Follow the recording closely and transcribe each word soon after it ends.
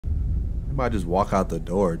Might just walk out the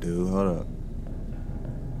door, dude. Hold up.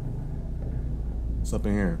 What's up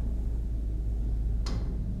in here?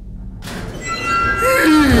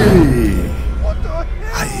 What the hell?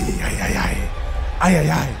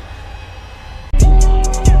 Ay.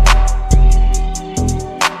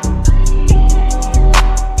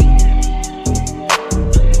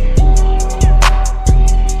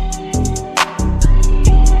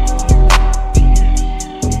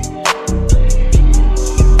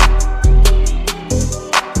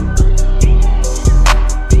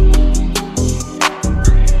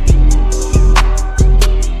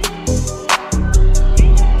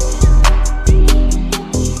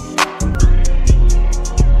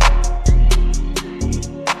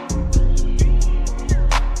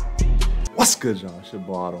 What's good, y'all? It's your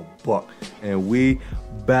boy Autobuc, and we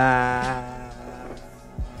back.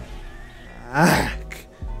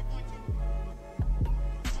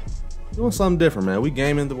 Doing something different, man. We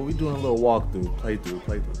gaming, but we doing a little walkthrough, playthrough.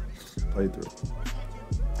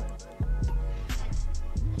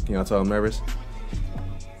 Can y'all tell I'm nervous?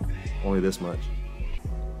 Only this much.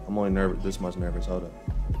 I'm only nervous, this much nervous. Hold up.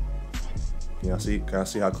 Can y'all see? Can I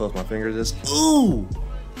see how close my fingers is? Ooh!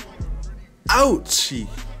 Ouchie!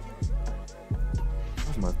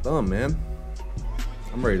 That's my thumb, man.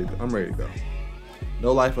 I'm ready to go.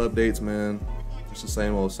 No life updates, man. It's the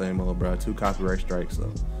same old, bro. 2 copyright strikes,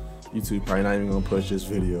 so YouTube probably not even gonna push this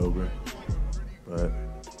video, bro. But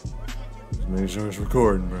just make sure it's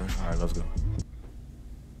recording, bro. All right, let's go.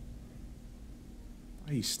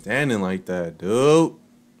 Why you standing like that, dude?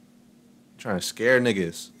 Trying to scare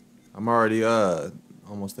niggas. I'm already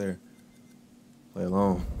almost there. Play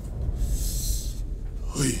along.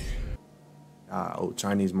 Oh,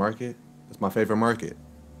 Chinese market? That's my favorite market.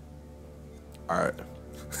 Alright.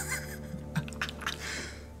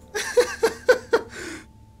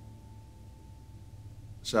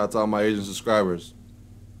 Shout out to all my Asian subscribers.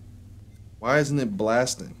 Why isn't it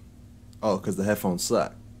blasting? Oh, because the headphones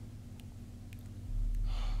suck.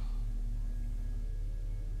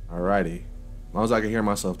 Alrighty. As long as I can hear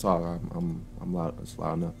myself talk, I'm loud. It's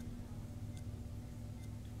loud enough.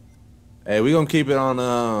 Hey, we gonna keep it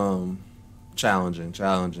on challenging.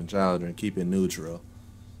 Keep it neutral.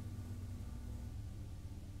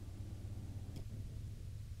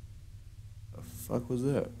 The fuck was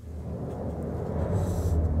that?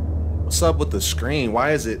 What's up with the screen?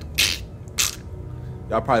 Why is it?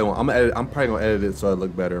 Y'all probably won't. I'm probably gonna edit it so it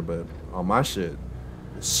look better, but on my shit,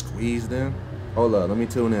 it's squeezed in. Hold up, let me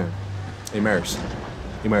tune in. Immerse.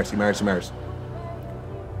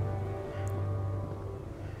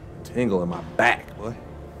 Tingle in my back, boy.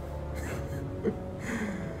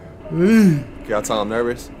 Can y'all tell I'm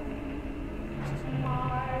nervous?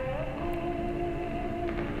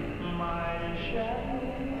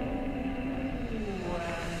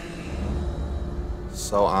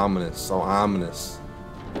 So ominous.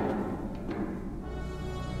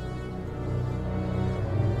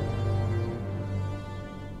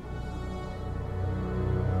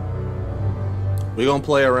 We're gonna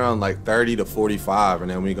play around like 30 to 45,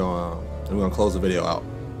 and then we're gonna close the video out.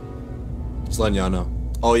 Just letting y'all know.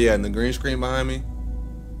 Oh yeah, and the green screen behind me,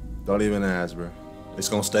 don't even ask, bro. It's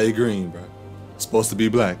gonna stay green, bro. It's supposed to be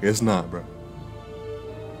black. It's not, bro.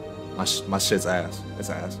 My shit's ass. It's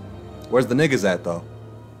ass. Where's the niggas at though?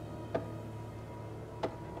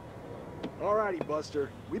 Alrighty, Buster.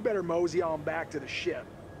 We better mosey on back to the ship.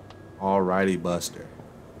 Alrighty, Buster.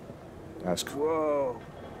 That's cool. Whoa.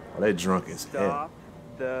 Oh, they drunk as hell. Stop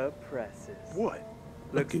the presses. What?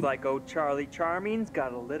 Looks like old Charlie Charming's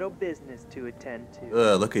got a little business to attend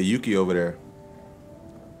to. Look at Yuki over there.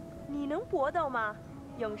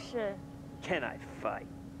 Can I fight?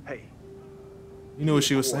 Hey. You know what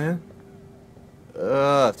she was saying?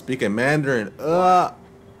 Speaking Mandarin. My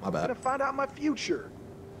I'm bad. gonna find out my future.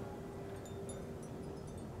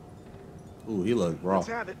 Ooh, he look raw. Let's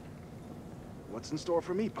have it. What's in store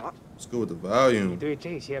for me, Pop? Let's go with the volume. 对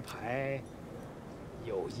这些牌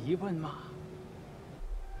有疑问吗？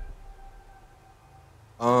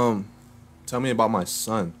 Tell me about my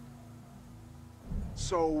son.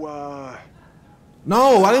 So,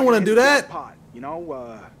 No, I didn't want to do that. Pot, you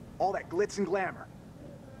know, all that glitz and glamour.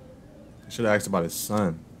 I should have asked about his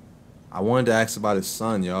son. I wanted to ask about his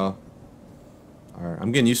son, y'all. Alright,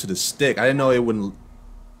 I'm getting used to the stick. I didn't know it wouldn't.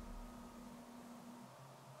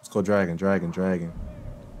 Let's go dragon.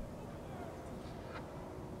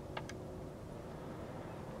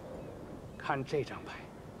 看这张牌，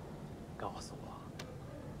告诉我，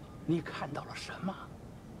你看到了什么？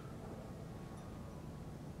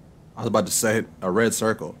 I was about to say a red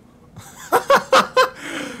circle.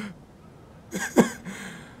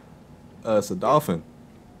 It's a dolphin.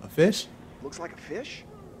 A fish? Looks like a fish.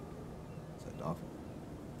 Is that dolphin?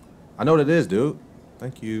 I know what it is, dude.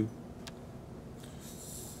 Thank you.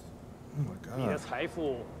 Oh my 你的 god. 财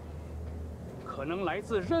富可能来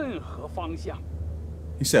自任何方向。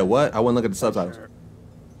 He said what? I wouldn't look at the subtitles.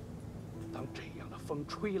 当这样的风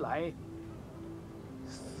吹来，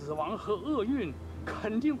死亡和厄运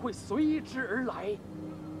肯定会随之而来。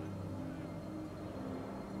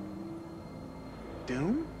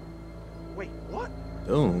 Doom? Wait, what?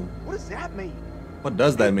 Doom. What does that mean? What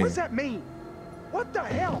does that Hey, mean? What does that mean? What the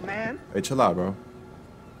hell, man? Hey, chill out, bro.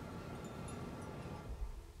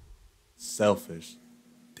 Selfish.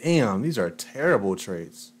 Damn, these are terrible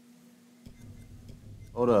traits.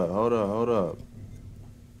 Hold up, hold up, hold up.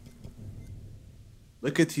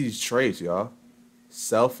 Look at these traits, y'all.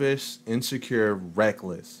 Selfish, insecure,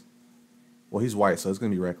 reckless. Well, he's white, so it's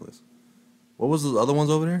gonna be reckless. What was the other ones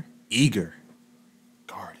over there? Eager.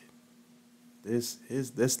 Guarded.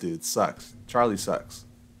 This dude sucks. Charlie sucks.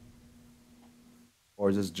 Or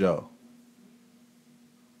is this Joe?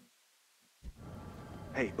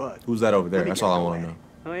 Hey, bud. Who's that over there? Let me That's get all I it want to away. know.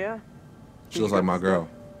 Oh yeah? She looks like my girl.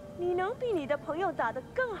 你能比你的朋友打得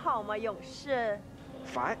更好吗，勇士？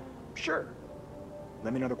 Fight? Sure.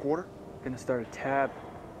 Let me another quarter. Gonna start a tab.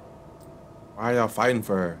 Why are y'all fighting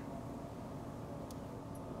for her?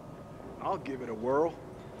 I'll give it a whirl.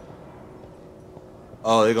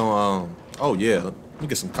 Oh, they're gonna, oh yeah, let me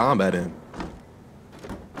get some combat in.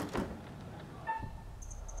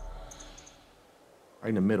 Right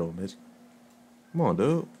in the middle, bitch. Come on,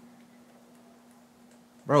 dude.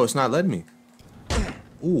 Bro, it's not letting me.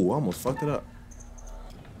 Ooh, I almost fucked it up.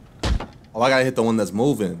 Oh, I gotta hit the one that's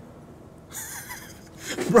moving.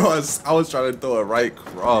 Bro, I was trying to throw it right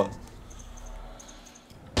cross.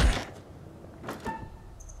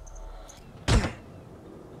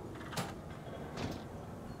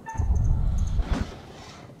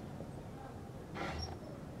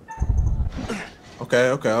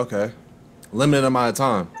 Okay. Limited amount of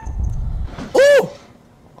time. Ooh!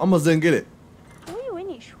 Almost didn't get it. 我以为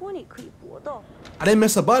你说你可以搏斗。 I didn't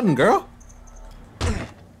miss a button, girl.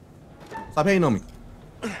 Stop hating on me.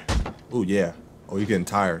 Ooh, yeah. Oh, you're getting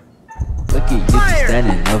tired. Look at you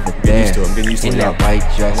standing over I'm there getting used to in it, that y'all. white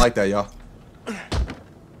I dress. like that, y'all.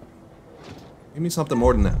 Give me something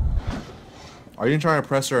more than that. Are you trying to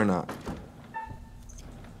press her or not?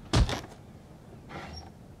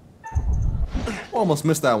 Almost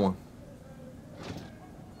missed that one.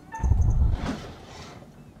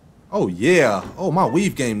 Oh, yeah. Oh, my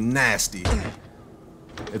weave game nasty.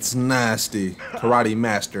 It's nasty. Karate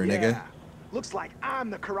master, nigga. Yeah. Looks like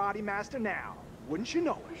I'm the karate master now. Wouldn't you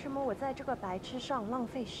know 为 it? 什么我在这个白痴上浪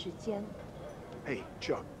费时间？ Hey,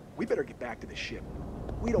 Chuck, we better get back to the ship.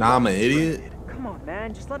 We don't Nah, I'm want an to be idiot. stranded. Come on,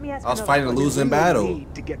 man. Just let me ask I was another fighting a question. losing We battle.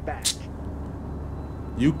 need to get back.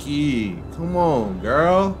 Yuki, come on,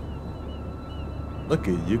 girl. Look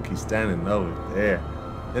at Yuki standing over there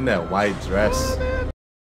in that white dress.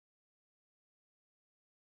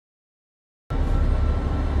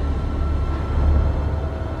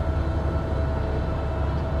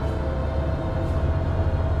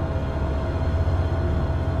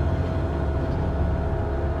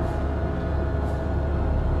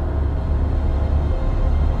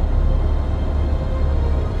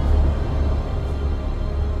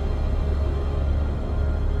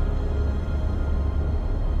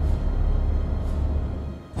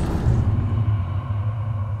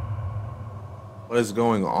 What is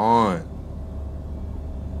going on?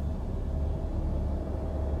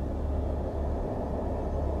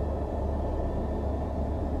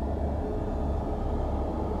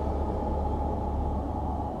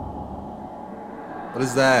 What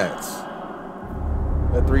is that?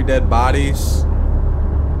 That 3 dead bodies?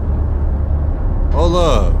 Hold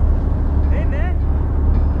up. Hey, man.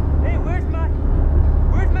 Hey, where's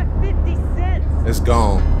my 50 cents? It's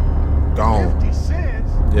gone. Gone. 50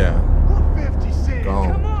 cents? Yeah. What 50 cents?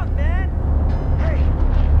 Gone. Come on, man. Hey,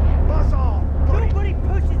 buzz off, buddy. Nobody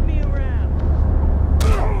pushes me around.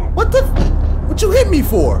 What the? What you hit me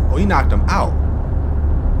for? Oh, you knocked him out.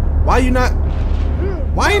 Why you not?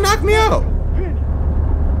 Why you knocked me out?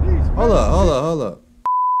 Hold up.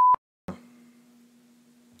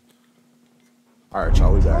 All right,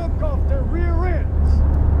 y'all, we back. Broke off their rear ends.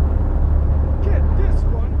 Get this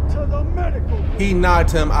one to the medical ward. He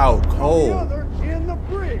knocked him out The cold. other in the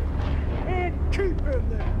brig. And keep him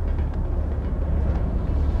there.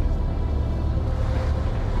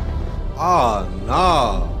 Oh,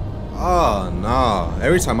 no. Oh, no.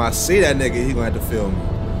 Every time I see that nigga, he gonna have to feel me.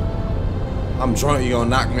 I'm drunk, you gonna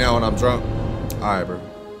knock me out when I'm drunk? Alright, bro.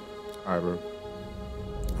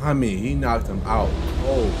 I mean, he knocked him out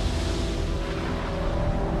cold.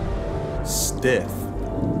 Stiff.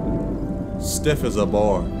 Stiff as a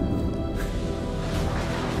bar.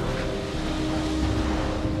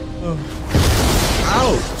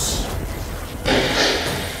 Ouch.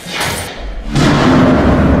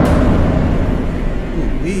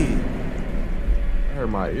 Ooh-wee. I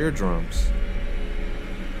heard my eardrums.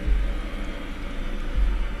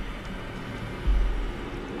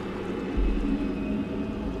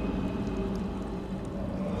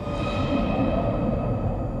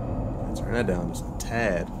 Turn that down just a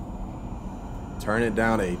tad. Turn it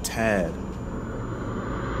down a tad.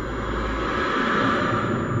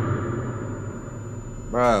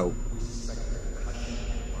 Bro.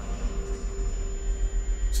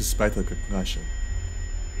 Suspect a concussion.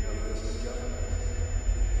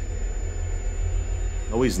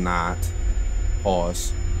 No, he's not.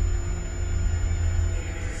 Pause.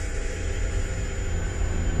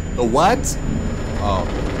 The what? Oh.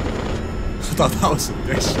 I thought that was a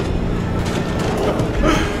picture.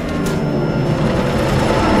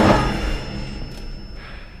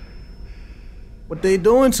 What they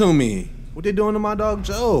doing to me? What they doing to my dog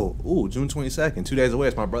Joe? Ooh, June 22nd, 2 days away.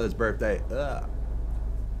 It's my brother's birthday. Ugh.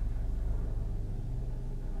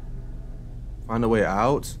 Find a way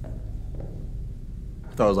out?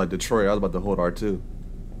 I thought it was like Detroit. I was about to hold R2. You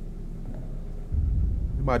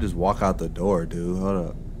might just walk out the door, dude. Hold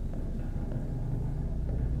up.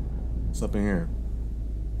 What's up in here?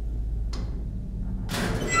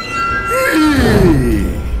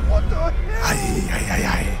 What the hell?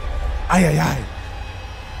 Ay.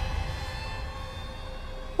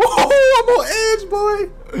 Whoa, I'm on edge, boy.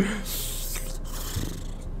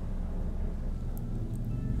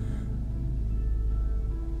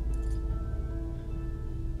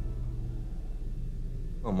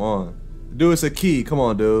 Come on. Dude, it's a key. Come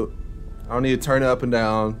on, dude. I don't need to turn it up and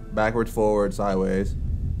down, backwards, forward, sideways.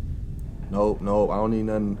 Nope. I don't need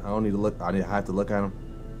nothing. I don't need to look. I have to look at him.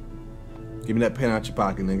 Give me that pen out your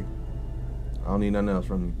pocket, nigga. I don't need nothing else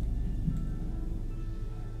from you.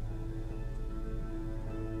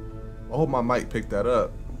 I hope my mic picked that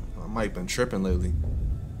up. My mic been tripping lately.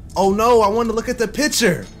 Oh no, I wanted to look at the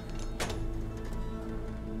picture.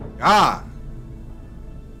 God.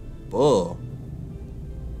 Bull.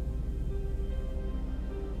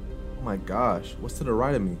 Oh my gosh, what's to the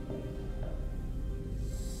right of me?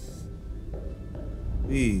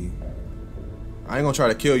 I ain't gonna try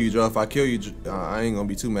to kill you, Joe. If I kill you, I ain't gonna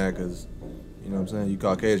be too mad because, you know what I'm saying, you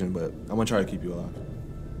Caucasian, but I'm gonna try to keep you alive.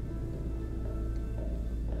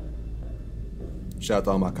 Shout out to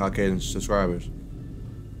all my Caucasian subscribers.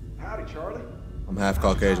 Howdy, Charlie. I'm half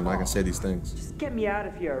Caucasian, I can say these things. Just get me out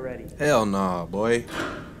of here already. Hell nah, boy.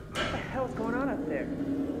 What the hell's going on up there?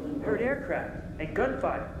 Heard aircraft and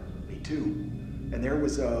gunfire. Me too. And there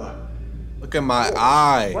was Look at my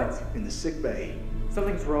eye. What? in the sick bay.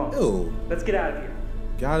 Something's wrong. Ew. Let's get out of here.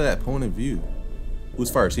 Get out of that point of view. Who's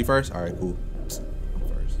first? He first? Alright, cool. I'm first.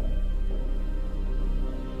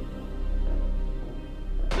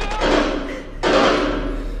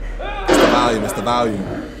 It's the volume.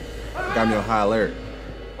 Got me on high alert.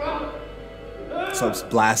 So it's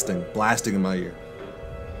blasting in my ear.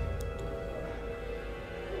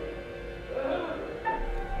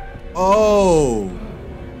 Oh!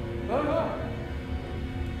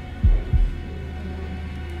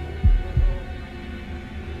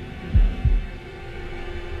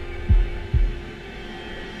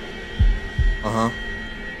 Uh-huh.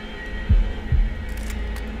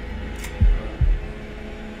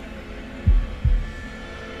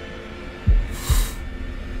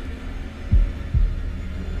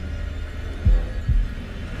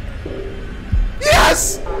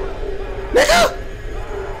 Yes! Nigga!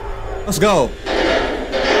 Let's go.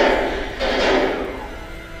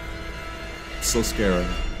 So scary.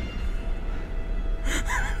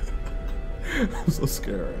 I'm so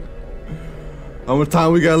scared. How much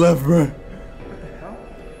time we got left, bro? What the hell?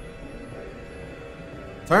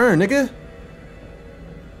 Turn, nigga.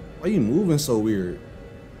 Why you moving so weird?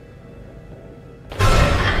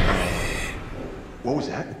 What was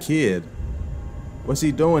that? Kid. What's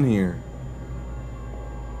he doing here?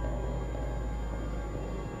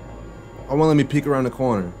 I won't let me peek around the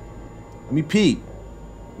corner. Let me peek.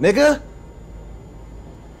 Nigga?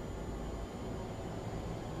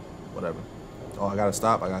 Whatever. Oh, I gotta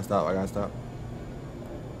stop. I gotta stop.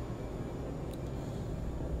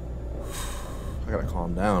 I gotta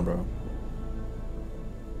calm down, bro.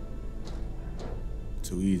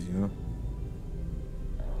 Too easy, huh?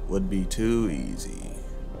 Would be too easy.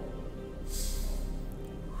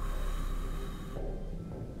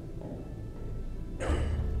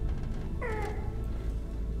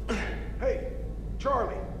 Hey,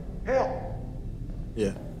 Charlie, help.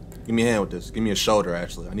 Yeah. Give me a hand with this. Give me a shoulder,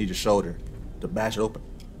 actually. I need your shoulder to bash it open.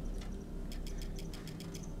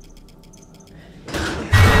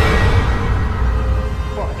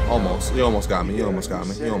 Almost. You almost got me. You almost got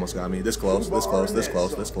me. You almost got me. This close. This close. This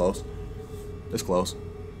close. This close. This close.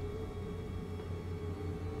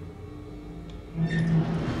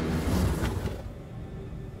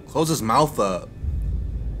 Close his mouth up.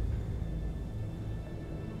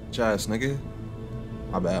 Chaz, nigga.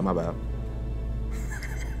 My bad, my bad.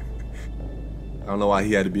 I don't know why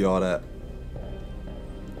he had to be all that.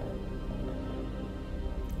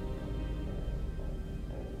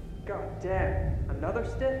 God damn, another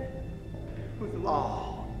stiff?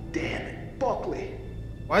 Oh, damn it, Buckley.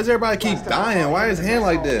 Why does everybody keep dying? Why is his hand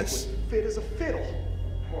like this? Fit as a fiddle.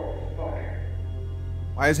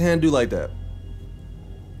 Why his hand do like that?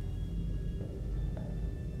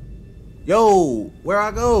 Yo, where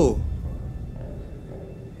I go?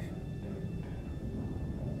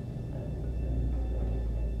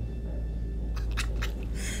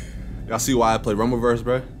 Y'all see why I play Rumbleverse,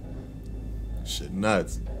 bro? Shit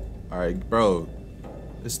nuts. Alright, bro.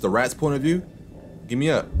 This is the rat's point of view? Give me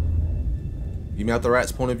up. Give me out the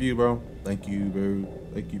rat's point of view, bro. Thank you, bro.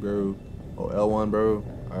 Thank you, bro. Oh, L1, bro.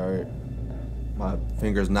 Alright. My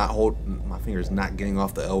finger's not getting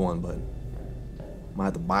off the L1 button. I might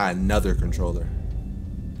have to buy another controller.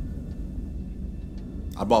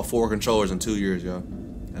 I bought 4 controllers in 2 years, yo.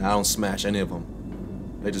 And I don't smash any of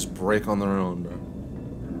them. They just break on their own, bro.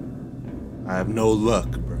 I have no luck,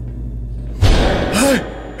 bro.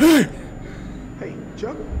 Hey! Hey,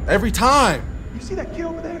 Chuck. Every time! You see that kid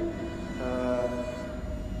over there?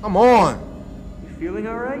 Come on! You feeling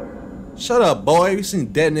alright? Shut up, boy. We seen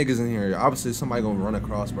dead niggas in here. Obviously, somebody gonna run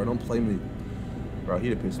across, bro. Don't play me. Bro, he'd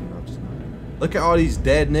have pissed me off just now. Look at all these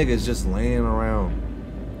dead niggas just laying around.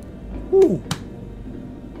 Woo!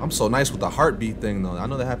 I'm so nice with the heartbeat thing, though. I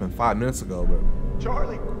know that happened 5 minutes ago, but...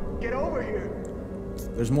 Charlie, get over here.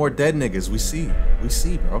 There's more dead niggas. We see,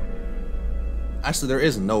 bro. Actually, there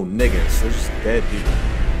is no niggas. There's just dead people.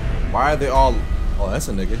 Why are they all... Oh, that's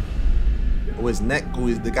a nigga. Oh, his neck. Oh,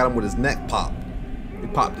 they got him with his neck popped. They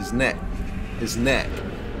popped his neck. His neck.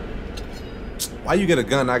 Why you get a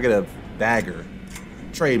gun, I get a dagger?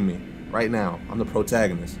 Trade me. Right now. I'm the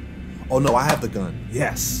protagonist. Oh, no, I have the gun.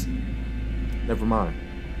 Yes. Never mind.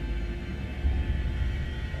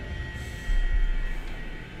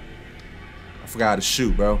 I forgot how to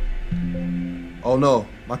shoot, bro. Oh, no.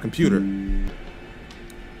 My computer.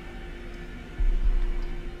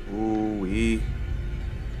 Ooh-wee.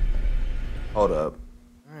 Hold up.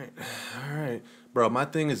 Alright. Bro, my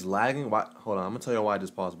thing is lagging. Why? Hold on, I'm gonna tell you why I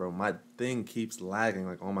just paused, bro. My thing keeps lagging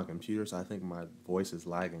like on my computer, so I think my voice is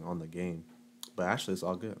lagging on the game. But actually, it's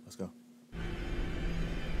all good. Let's go.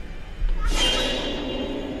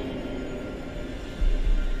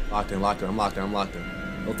 Locked in, locked in. I'm locked in, I'm locked in.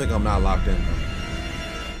 Don't think I'm not locked in, bro.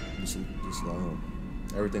 Just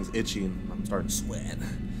everything's itchy and I'm starting to sweat.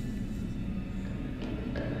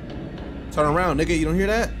 Turn around, nigga. You don't hear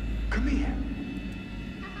that? Come here.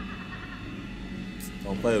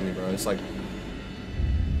 Don't play with me, bro. It's like...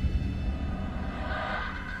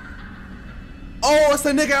 Oh, it's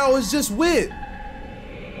the nigga I was just with.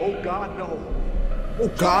 Oh, God, no. Oh,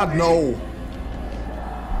 God, no.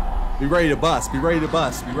 Be ready to bust. Be ready to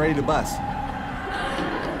bust. Be ready to bust.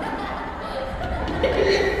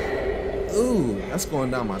 Ooh, that's going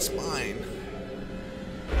down my spine.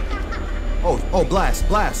 Oh, blast,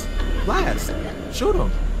 blast, blast. Shoot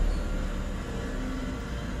him.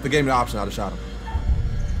 If they gave me the option, I'd have shot him.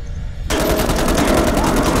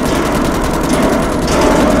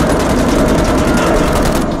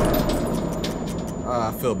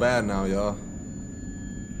 I feel bad now, y'all.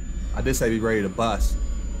 I did say be ready to bust.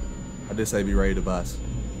 I did say be ready to bust.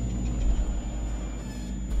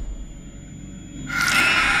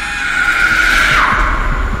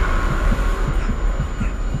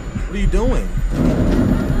 What are you doing?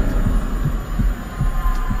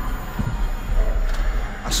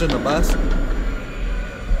 I shouldn't have bust.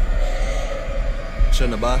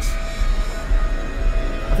 Shouldn't have bust.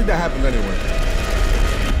 I think that happens anyway.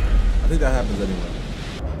 I think that happens anyway.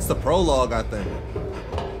 It's the prologue, I think.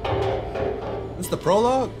 It's the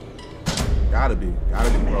prologue? Gotta be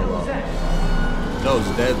prologue. Joe's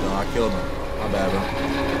dead though. I killed him. My bad, bro.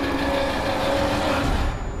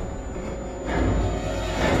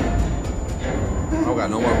 I don't got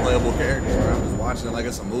no more playable characters, bro. I'm just watching it like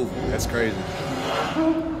it's a movie. That's crazy.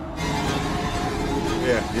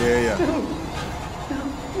 Yeah.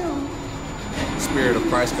 Spirit of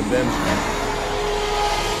Christ condemns you.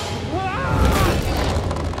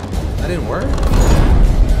 That didn't work?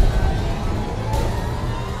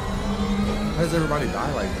 That Why does everybody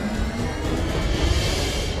die like that?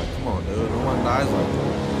 Like, come on, dude. No one dies like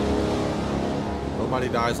that. Nobody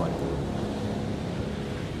dies like that.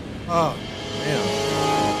 Oh, man.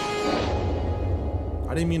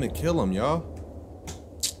 I didn't mean to kill him, y'all.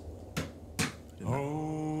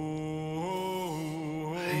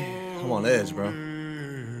 I'm on edge, bro.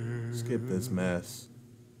 Skip this mess.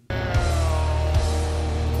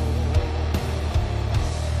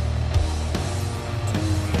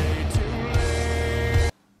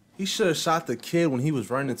 He should have shot the kid when he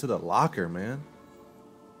was running into the locker, man.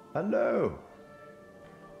 Hello.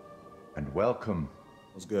 And welcome.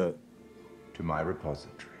 What's good? To my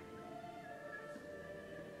repository.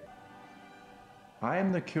 I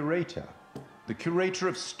am the curator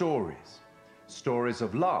of stories. Stories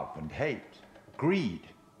of love and hate, greed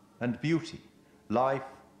and beauty, life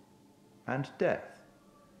and death.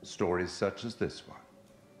 Stories such as this one.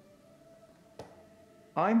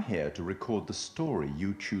 I'm here to record the story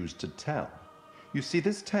you choose to tell. You see,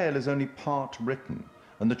 this tale is only part written,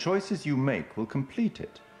 and the choices you make will complete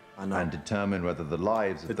it. And determine whether the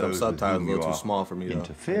lives of those with whom you are small for me,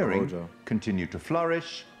 interfering continue to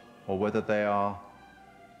flourish, or whether they are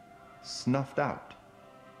snuffed out.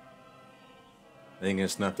 They ain't getting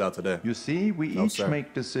snuffed out today. You see, we each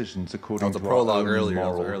make decisions according to our prologue own earlier.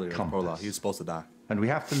 moral compass. Prologue. He's supposed to die. And we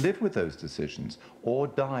have to live with those decisions or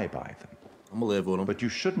die by them. I'm gonna live with them. But you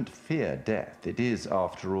shouldn't fear death. It is,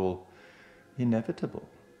 after all, inevitable.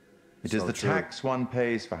 It is the tax one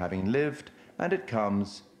pays for having lived, and it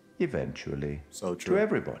comes eventually to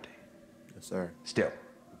everybody. Yes, sir. Still,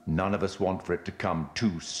 none of us want for it to come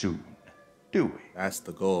too soon, do we? That's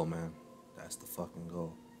the goal, man. That's the fucking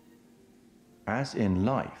goal. As in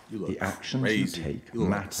life, the actions you take matter.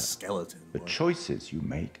 Like a skeleton, the choices you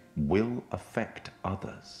make will affect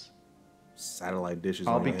others. Satellite dishes.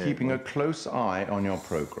 I'll be keeping a close eye on your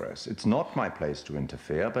progress. It's not my place to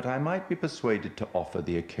interfere, but I might be persuaded to offer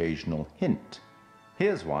the occasional hint.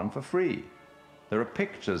 Here's one for free. There are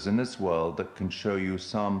pictures in this world that can show you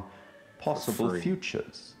some possible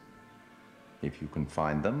futures. If you can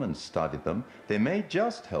find them and study them, they may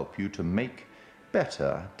just help you to make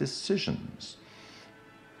better decisions.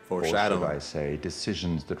 Foreshadowing. Or should I say,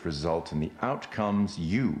 decisions that result in the outcomes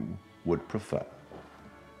you would prefer.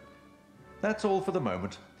 That's all for the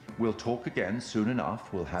moment. We'll talk again soon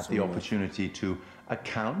enough. We'll have the opportunity to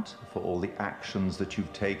account for all the actions that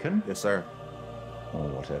you've taken. Yes, sir. Or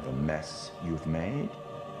whatever mess you've made.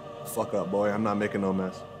 Fuck up, boy. I'm not making no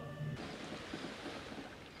mess.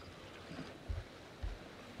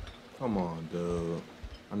 Come on, dude.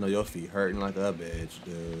 I know your feet hurting like a bitch,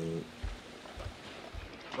 dude.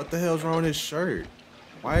 What the hell's wrong with his shirt?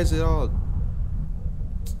 Why is it all... Of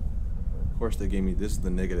course they gave me... This is the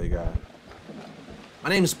nigga they got. My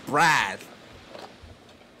name's Brad.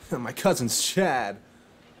 My cousin's Chad.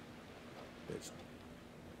 Bitch.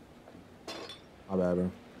 My bad,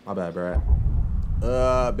 bro. My bad,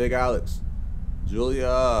 Brad. Big Alex.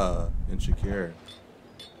 Julia. Insecure.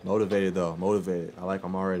 Motivated, though. Motivated. I like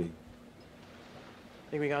him already.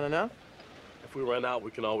 Think we got enough? If we run out, we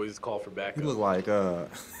can always call for backup. You look like,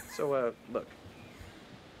 So, look.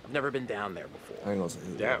 I've never been down there before. I ain't gonna say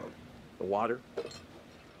down. The water.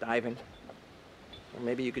 Diving. Or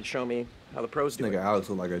maybe you could show me how the pros do it. Nigga Alex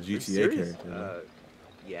look like a GTA character.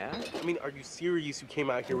 Yeah? I mean, are you serious? You came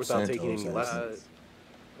out here without taking any lessons?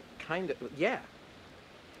 Kind of, yeah.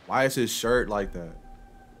 Why is his shirt like that?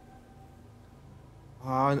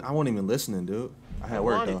 I wasn't even listening, dude. I had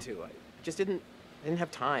work, though. I wanted to. I just didn't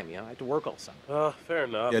have time, you know. I had to work all summer. Fair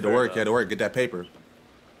enough. You had to work. You had to work. Get that paper.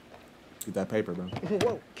 Get that paper, bro.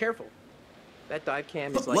 Whoa, careful. That dive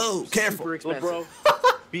cam is like careful. super expensive. Look,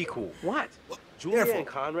 bro, be cool. What? Julia and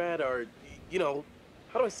Conrad are, you know,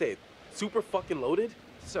 how do I say it? Super fucking loaded.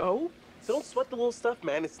 So don't sweat the little stuff,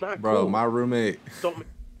 man. It's not bro, cool. my roommate. Don't.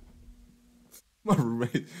 My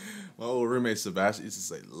old roommate Sebastian used to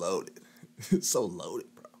say loaded. It's so loaded,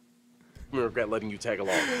 bro. I regret letting you tag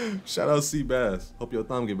along. Shout out C Bass. Hope your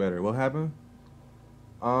thumb get better. What happened?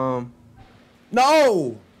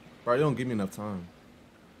 No! Bro, you don't give me enough time.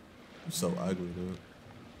 You're so ugly, dude.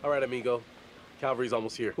 All right, amigo. Calvary's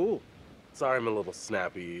almost here. Cool. Sorry I'm a little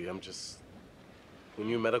snappy. I'm just... When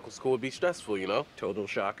you're in medical school, it'd be stressful, you know? Total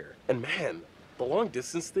shocker. And man, the long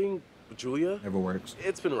distance thing with Julia... Never works.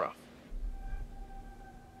 It's been rough.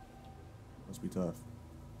 Must be tough.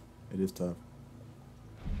 It is tough.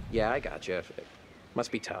 Yeah, I got you. It must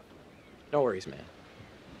be tough. No worries, man.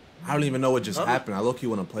 I don't even know what just happened. I low-key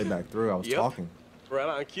want to play back through. I was talking. Right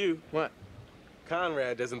on cue. What?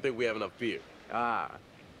 Conrad doesn't think we have enough beer.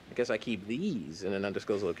 I guess I keep these in an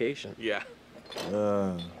undisclosed location. Yeah.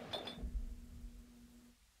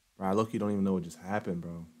 Bro, Bro, I look, you don't even know what just happened,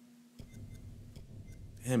 bro.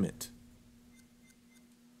 Damn it.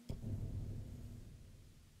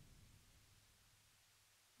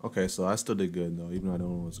 Okay, so I still did good, though, even though I don't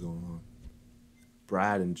know what's going on.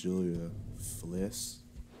 Brad and Julia Fliss?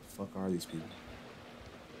 The fuck are these people?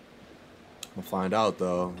 We'll find out,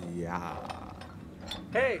 though. Yeah.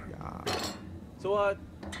 Hey. Yeah. So,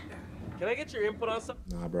 can I get your input on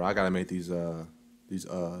something? Nah, bro, I gotta make these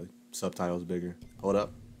subtitles bigger. Hold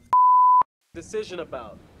up. Decision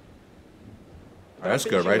about. Alright, that's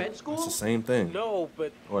good, right? Med school? It's the same thing. No,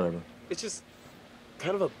 but Whatever. it's just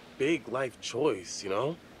kind of a big life choice, you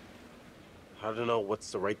know? Hard to know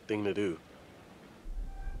what's the right thing to do.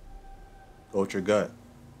 Go with your gut.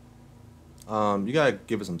 You gotta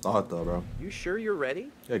give it some thought, though, bro. You sure you're ready?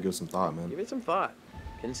 You gotta give it some thought, man. Give it some thought.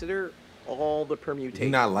 Consider all the Did permutations. he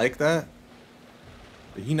not like that?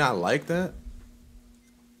 Did he not like that?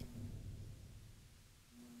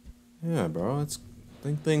 Yeah, bro. Let's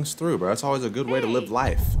think things through, bro. That's always a good way to live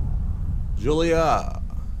life. Julia.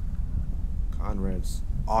 Conrad's.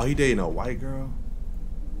 Oh, he dating a white girl?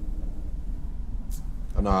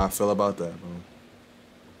 I know how I feel about that,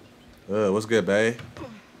 bro. What's good, babe?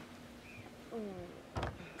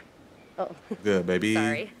 Oh. Good, baby.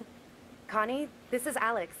 Sorry. Connie, this is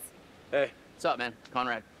Alex. Hey. What's up, man?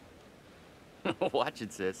 Conrad. Watch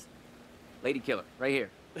it, sis. Lady killer, right here.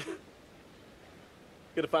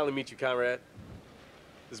 Good to finally meet you, Conrad.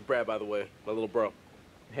 This is Brad, by the way, my little bro.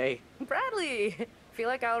 Hey. Bradley! Feel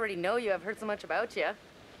like I already know you. I've heard so much about you.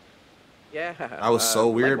 Yeah. That was so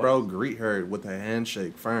weird, likewise. bro. Greet her with a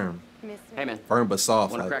handshake, firm. Miss me? Hey, man. Firm but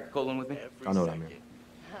soft. Want to Like, crack a cold one with me? I know what I mean.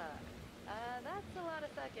 That's a lot of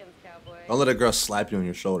seconds, cowboy. Don't let a girl slap you on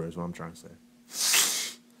your shoulder is what I'm trying to say.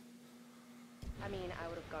 I mean, I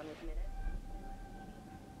would have gone with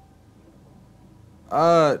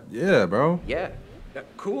minute. Yeah, bro. Yeah.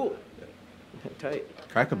 Cool. Tight.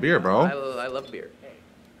 Crack a beer, bro. I love beer.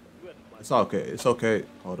 It's okay. It's okay.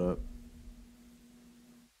 Hold up.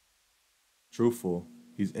 Truthful.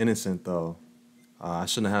 He's innocent, though. I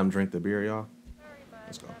shouldn't have him drink the beer, y'all.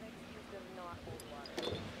 Let's go.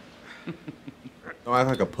 Don't act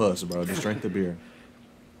like a puss, bro. Just drink the beer.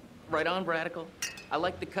 Right on, Bradical. I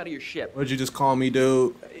like the cut of your ship. What'd you just call me,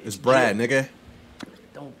 dude? It's Brad, nigga.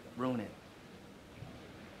 Don't ruin it.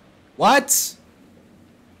 What?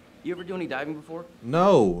 You ever do any diving before?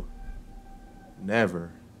 No.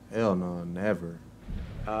 Never. Hell no, never.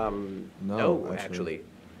 No, actually.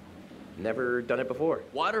 Never done it before.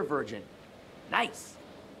 Water virgin. Nice.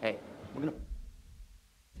 Hey, we're gonna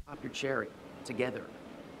pop your cherry together.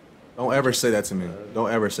 Don't ever say that to me.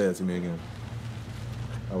 Don't ever say that to me again.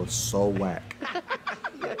 That was so whack.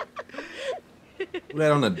 Put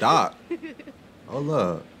that on the dock. Hold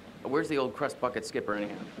up. Where's the old crust bucket skipper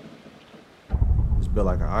anyhow? It's built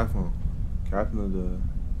like an iPhone. Captain of the...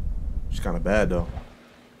 She's kind of bad, though.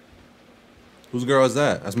 Whose girl is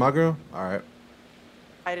that? That's my girl? All right.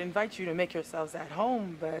 I'd invite you to make yourselves at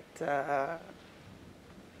home, but,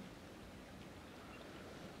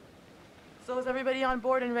 So is everybody on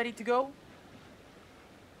board and ready to go?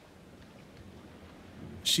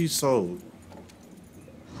 She's so...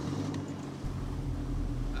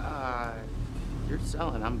 You're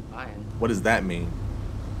selling, I'm buying. What does that mean?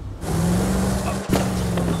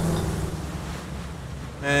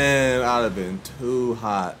 Man, I'd have been too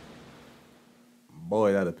hot.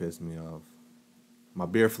 Boy, that'd have pissed me off. My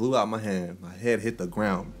beer flew out my hand. My head hit the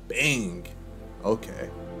ground. Bang!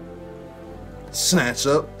 Okay. Snatch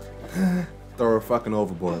up. Throw her fucking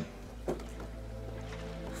overboard.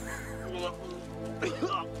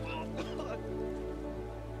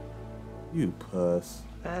 You puss.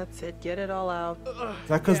 That's it. Get it all out. Is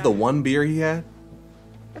that because the one beer he had?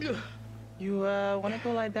 You, want to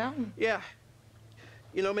go lie down? Yeah.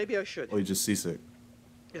 You know, maybe I should. Or you just seasick?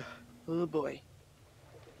 Oh, boy.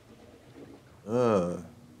 See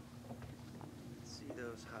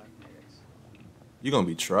those hot pics. You're gonna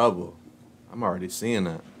be trouble. I'm already seeing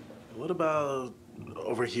that. What about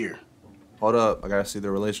over here? Hold up, I gotta see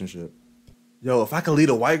the relationship. Yo, if I could lead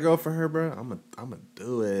a white girl for her, bro, I'ma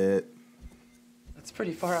do it. That's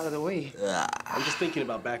pretty far out of the way. I'm just thinking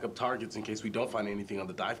about backup targets in case we don't find anything on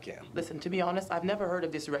the dive cam. Listen, to be honest, I've never heard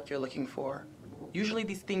of this wreck you're looking for. Usually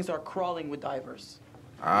these things are crawling with divers.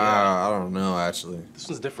 I don't know, actually. This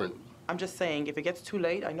one's different. I'm just saying, if it gets too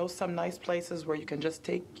late, I know some nice places where you can just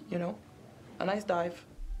take, you know, a nice dive.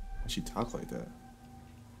 Why she talk like that?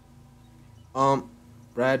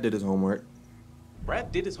 Brad did his homework.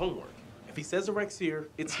 Brad did his homework. If he says the wreck's here,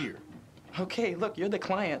 it's here. Okay, look, you're the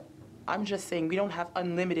client. I'm just saying we don't have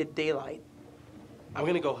unlimited daylight. I'm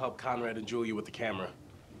gonna go help Conrad and Julia with the camera.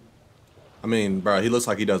 I mean, bro, he looks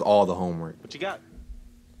like he does all the homework. What you got?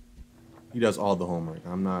 He does all the homework.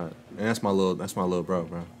 I'm not, and that's my little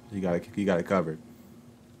bro. He got it covered.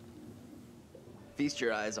 Feast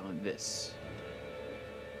your eyes on this.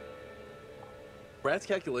 Brad's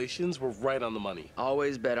calculations were right on the money.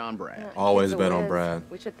 Always bet on Brad. Always bet on Brad.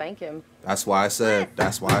 We should thank him. That's why I said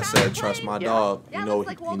trust my dog. Yeah, you know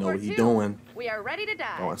like what he doing. We are ready to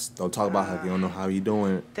die. Don't talk about how you don't know how he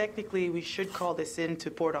doing it. Technically, we should call this in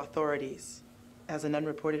to port authorities as an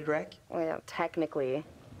unreported wreck. Well, technically.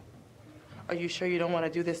 Are you sure you don't want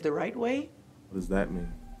to do this the right way? What does that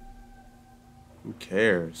mean? Who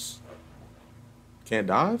cares? Can't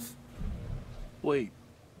dive? Wait.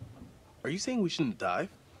 Are you saying we shouldn't dive?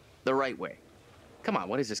 The right way. Come on,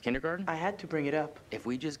 what is this, kindergarten? I had to bring it up. If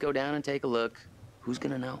we just go down and take a look, who's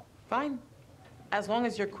gonna know? Fine. As long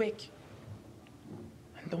as you're quick.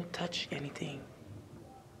 And don't touch anything.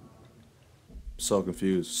 So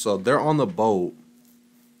confused. So they're on the boat.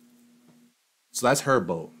 So that's her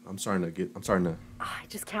boat. I'm starting to. I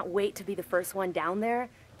just can't wait to be the first one down there.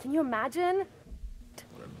 Can you imagine?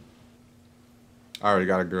 I already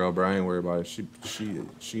got a girl, bro. I ain't worried about it.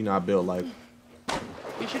 She not built like.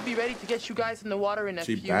 We should be ready to get you guys in the water in a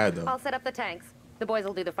few. She bad though. I'll set up the tanks. The boys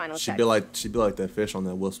will do the final check. She be like that fish on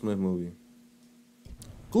that Will Smith movie.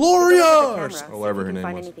 Gloria, or whatever her name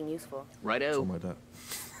was. Anything useful. Righto. Something like that.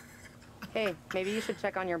 Hey, maybe you should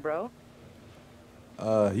check on your bro.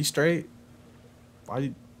 He's straight.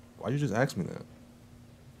 Why you just ask me that?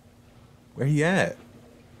 Where he at?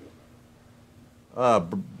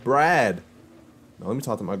 Brad. No, let me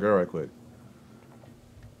talk to my girl right quick.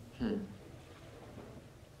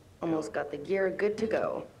 Almost got the gear good to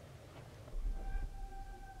go.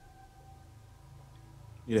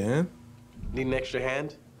 Need a hand? Need an extra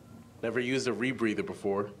hand? Never used a rebreather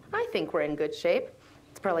before. I think we're in good shape.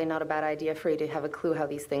 It's probably not a bad idea for you to have a clue how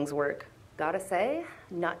these things work. Gotta say,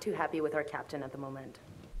 not too happy with our captain at the moment.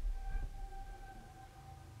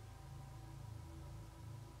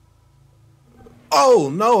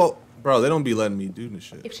 Oh, no. Bro, they don't be letting me do this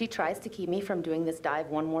shit. If she tries to keep me from doing this dive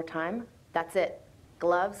one more time, that's it.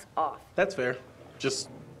 Gloves off. That's fair. Just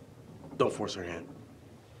don't force her hand.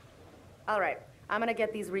 All right. I'm gonna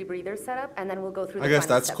get these rebreathers set up, and then we'll go through the I guess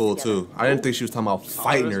final that's steps cool, together. too. I didn't think she was talking about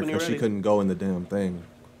fighting her when you're because she ready. couldn't go in the damn thing.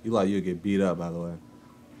 You like you'd get beat up, by the way.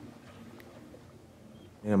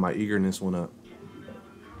 Yeah, my eagerness went up.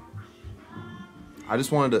 I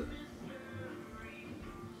just wanted to...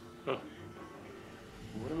 Huh.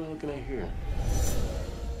 What am I looking at here?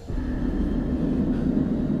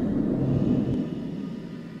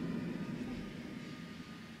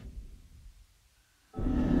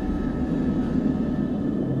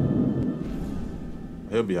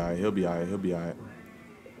 He'll be alright, he'll be alright, he'll be alright.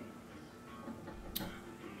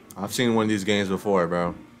 I've seen one of these games before,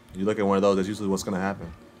 bro. You look at one of those, that's usually what's gonna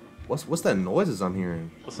happen. What's that noises I'm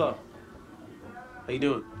hearing? What's up? How you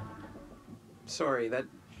doing? Sorry, that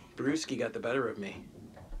brewski got the better of me.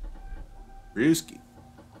 Brewski.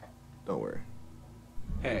 Don't worry.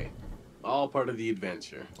 Hey, all part of the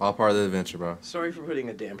adventure. All part of the adventure, bro. Sorry for putting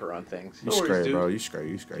a damper on things. You No worries, straight, dude. bro. You straight,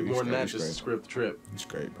 you straight, Do you more than straight, that you just to straight. script the trip. You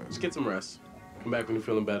straight, bro. Just get some rest. Come back when you're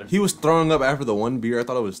feeling better. He was throwing up after the one beer. I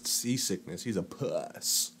thought it was seasickness. He's a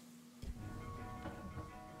puss.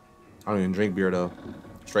 I don't even drink beer, though.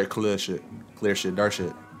 Straight clear shit. Clear shit, dark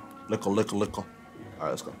shit. Lickle, lickle, lickle. All right,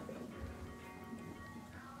 let's go.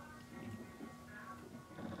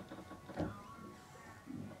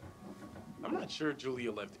 I'm not sure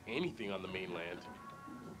Julia left anything on the mainland.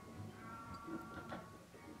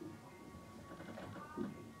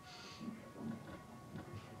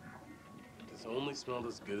 This only smelled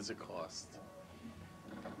as good as it cost.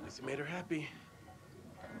 At least it made her happy.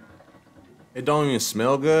 It don't even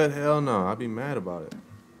smell good? Hell no. I'd be mad about it.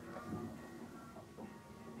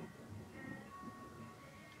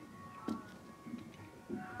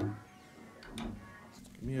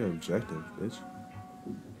 Give me an objective, bitch.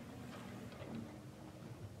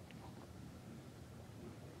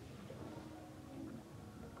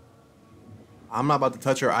 I'm not about to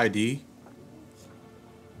touch her ID.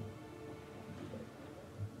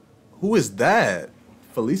 Who is that?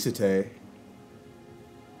 Felicite.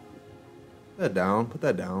 Put that down. Put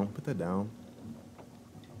that down. Put that down.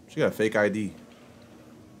 She got a fake ID.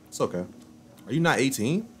 It's okay. Are you not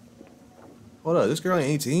 18? Hold up. This girl ain't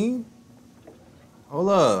 18? Hold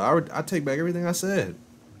up. I take back everything I said.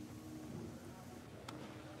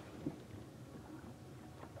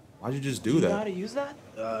 Why'd you just do You that? know how to use that?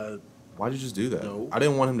 Why'd you just do that? No. I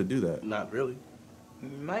didn't want him to do that. Not really. You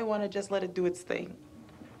might want to just let it do its thing.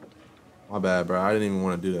 My bad, bro. I didn't even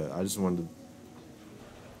want to do that. I just wanted to...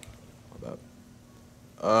 My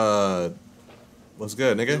bad. What's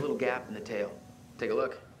good, There's a nigga? little gap in the tail. Take a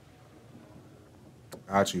look.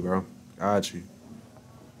 Got you, bro. Got you.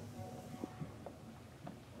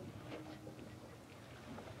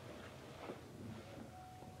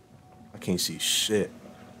 I can't see shit.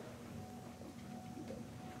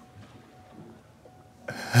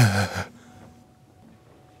 Come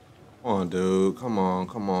on, dude. Come on,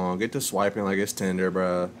 come on. Get to swiping like it's Tinder,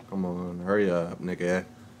 bruh. Come on. Hurry up, nigga.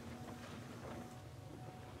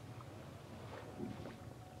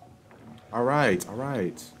 All right, all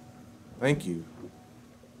right. Thank you.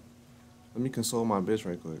 Let me console my bitch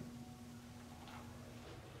right quick.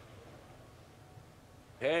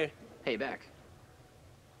 Hey. Hey, back.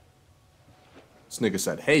 This nigga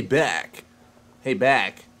said, hey, back. Hey,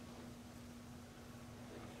 back.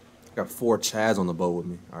 Got 4 Chads on the boat with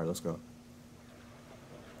me. All right, let's go.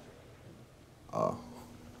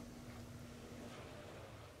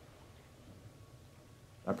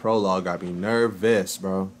 That prologue got me nervous,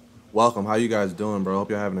 bro. Welcome. How you guys doing, bro? Hope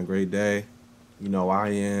you're having a great day. You know I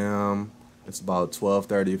am. It's about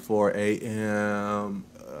 12:34 a.m.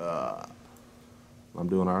 I'm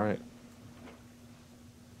doing all right.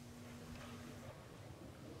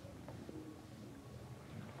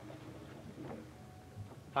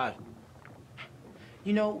 Hi.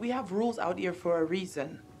 You know, we have rules out here for a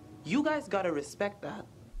reason. You guys gotta respect that.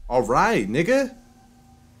 All right, nigga.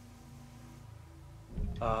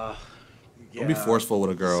 Yeah. Don't be forceful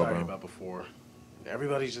with a girl, Sorry bro. about before.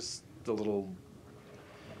 Everybody's just a little.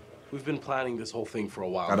 We've been planning this whole thing for a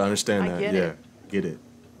while. Gotta understand I that. get Yeah, it. get it.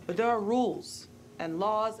 But there are rules and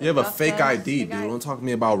laws. You have a and fake customs. ID, dude. Don't talk to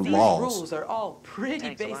me about These laws. rules are all pretty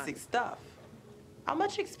Thanks a lot. basic stuff. How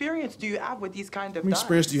much experience do you have with these kind of How much guns?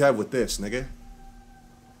 experience do you have with this, nigga?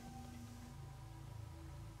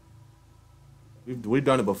 We've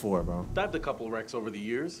done it before, bro. Dived a couple wrecks over the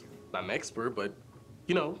years. Not an expert, but,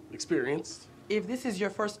 you know, experienced. If this is your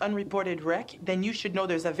first unreported wreck, then you should know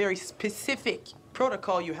there's a very specific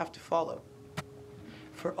protocol you have to follow.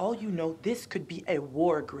 For all you know, this could be a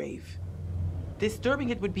war grave. Disturbing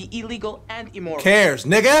it would be illegal and immoral. Cares,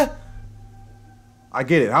 nigga? I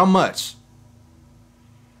get it. How much?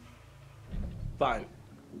 Fine.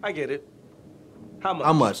 I get it. How much?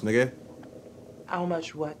 How much, nigga? How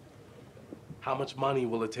much what? How much money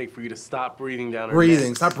will it take for you to stop breathing down her Breathing.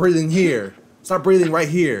 neck? Stop breathing here. Stop breathing right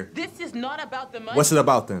here. This is not about the money. What's it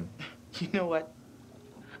about then? You know what?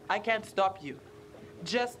 I can't stop you.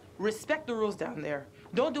 Just respect the rules down there.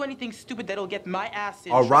 Don't do anything stupid that'll get my ass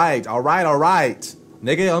in All trouble. right, all right, all right.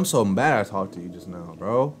 Nigga, I'm so mad I talked to you just now,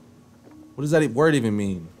 bro. What does that word even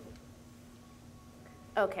mean?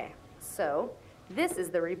 Okay, so this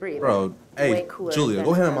is the rebreather. Bro, hey, Way cooler Julia, than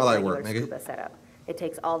go ahead and the my light regular work, nigga. scuba setup. It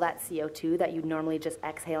takes all that CO2 that you'd normally just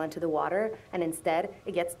exhale into the water, and instead,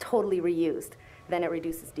 it gets totally reused. Then it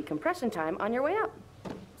reduces decompression time on your way up.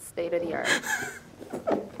 State of the art.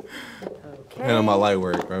 Okay. Hand on my light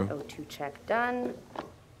work, bro. O2 check done.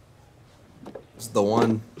 It's the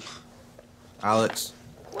one. Alex.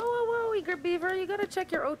 Whoa, whoa, whoa, Eager Beaver, you gotta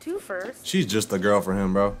check your O2 first. She's just the girl for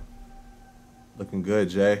him, bro. Looking good,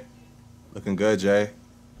 Jay. Looking good, Jay.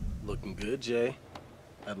 Looking good, Jay.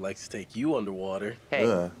 I'd like to take you underwater. Hey,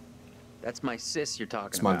 Ugh. that's my sis you're talking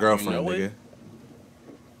It's about. my girlfriend, You know nigga. it?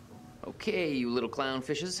 Okay, you little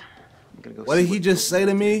clownfishes. I'm gonna go What see did he just say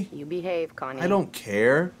to me? You behave, Connie. I don't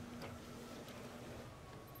care.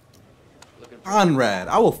 Conrad,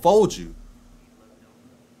 I will fold you.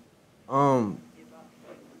 Give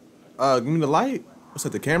me the light. What's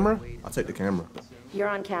that, the camera? I'll take the camera. You're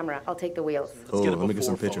on camera. I'll take the wheels. Cool, get a let me get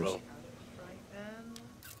some before pictures. photo.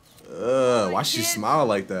 Why she smile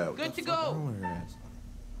like that? What Good the to fuck go. wrong with her ass?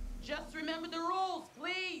 Just remember the rules,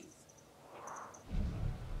 please.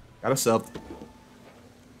 Got a self.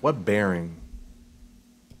 What bearing?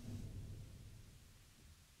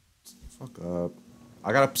 Fuck up.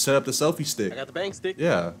 I gotta set up the selfie stick. I got the bang stick.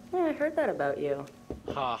 Yeah. Yeah, I heard that about you.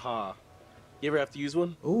 Ha ha. You ever have to use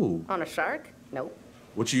one? Ooh. On a shark? Nope.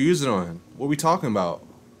 What you use it on? What we talking about?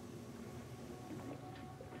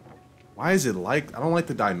 Why is it like? I don't like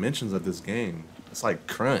the dimensions of this game. It's like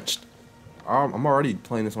crunched. I'm already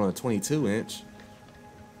playing this on a 22-inch.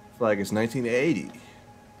 I feel like it's 1980.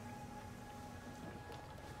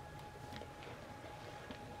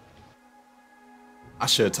 I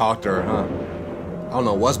should have talked to her, huh? I don't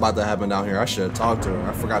know what's about to happen down here. I should have talked to her.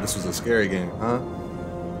 I forgot this was a scary game, huh?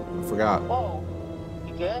 I forgot. Whoa.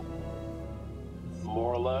 You good?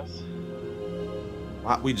 More or less.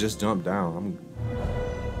 Why we just jumped down?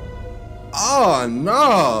 Oh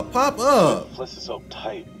no! Pop up. Fliss is so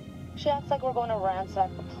tight. She acts like we're going to ransack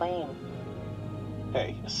the plane.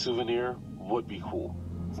 Hey, a souvenir would be cool.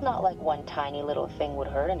 It's not like one tiny little thing would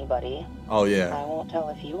hurt anybody. Oh yeah. I won't tell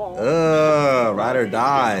if you won't. Ride or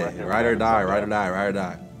die. Ride or die. Ride or die. Ride or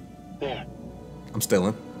die. There. I'm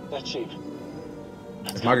stealing. That shape.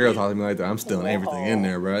 If my girl talking to me like that, I'm stealing everything in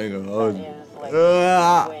there, bro. I go, That is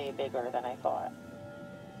like way bigger than I thought.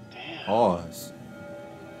 Damn. Pause.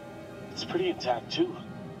 It's pretty intact too.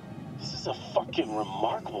 This is a fucking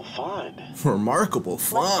remarkable find. Remarkable Let's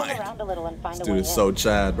spin find. around a little and find This a dude way is in. so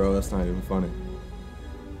Chad, bro. That's not even funny.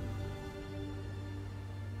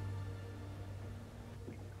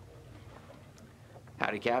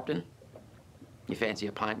 Howdy, Captain. You fancy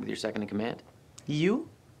a pint with your second in command? You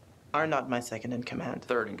are not my second in command.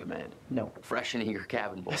 Third in command. No. Fresh and eager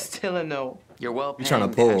cabin boy. Still a no. Your well-paying, He trying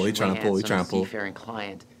to pull, he dashingly trying to pull, he handsome, trying to pull. seafaring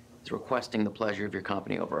client is requesting the pleasure of your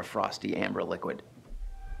company over a frosty amber liquid.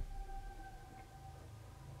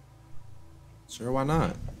 Sure, why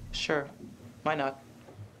not? Sure. Why not?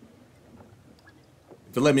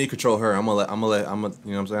 If you let me control her, you know what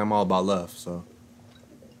I'm saying? I'm all about love, so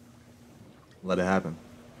let it happen.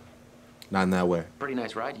 Not in that way. Pretty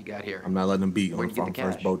nice ride you got here. I'm not letting them beat on Where'd you get the the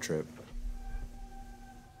first cash? boat trip.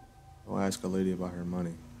 I'll ask a lady about her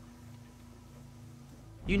money.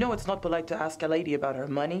 You know it's not polite to ask a lady about her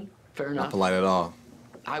money. Fair Not enough. polite at all.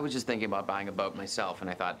 I was just thinking about buying a boat myself, and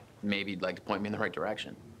I thought maybe you'd like to point me in the right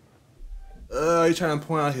direction. He's trying to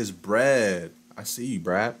point out his bread. I see you,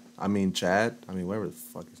 Brad. I mean, Chad. I mean, whatever the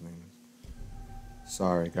fuck his name is.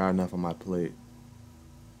 Sorry, got enough on my plate.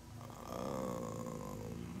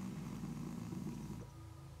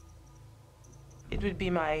 It would be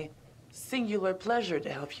my singular pleasure to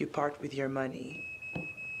help you part with your money.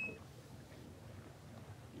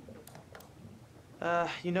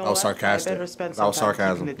 You know That was what? sarcastic. I better spend That some was time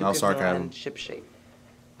sarcasm. keeping the That was Duke of Milan sarcasm. ship shape.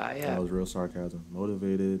 That was real sarcasm.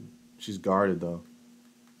 Motivated. She's guarded, though.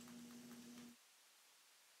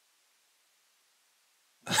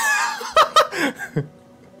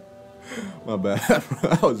 My bad.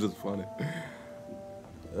 That was just funny.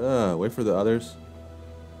 Wait for the others.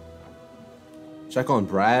 Check on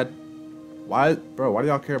Brad. Why, bro? Why do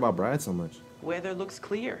y'all care about Brad so much? Weather looks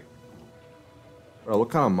clear. Bro, what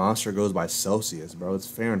kind of monster goes by Celsius, bro? It's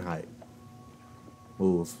Fahrenheit.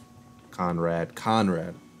 Move. Conrad.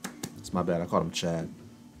 Conrad. It's my bad. I called him Chad.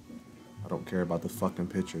 I don't care about the fucking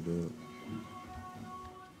picture, dude.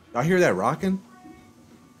 Y'all hear that rocking?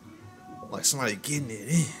 Like somebody getting it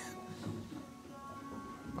in.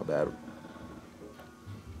 My bad.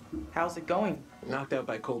 How's it going? Knocked out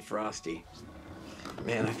by cold frosty.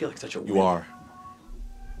 Man, I feel like such a You wimp. are.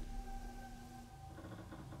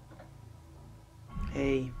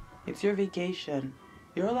 Hey, it's your vacation.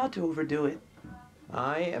 You're allowed to overdo it.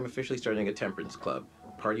 I am officially starting a temperance club.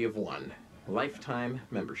 Party of one. Lifetime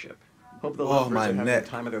membership. Hope the Oh, lovebirds my are having neck. the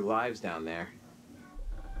time of their lives down there.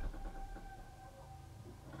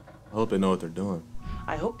 I hope they know what they're doing.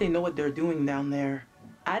 I hope they know what they're doing down there.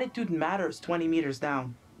 Attitude matters 20 meters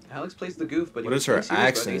down. Alex plays the goof, but What he is her was pretty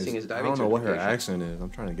serious about accent? acing his I diving don't know what her certification. accent is. I'm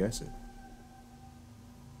trying to guess it.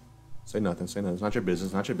 Say nothing. Say nothing. It's not your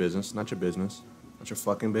business. Not your business. Not your business. Not your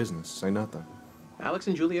fucking business. Say nothing. Alex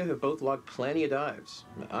and Julia have both logged plenty of dives.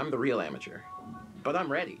 I'm the real amateur. But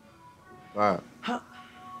I'm ready. All right. Huh.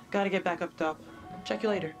 Gotta get back up top. Check you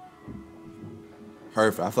later.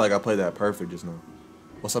 Perfect. I feel like I played that perfect just now.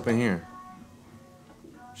 What's up in here?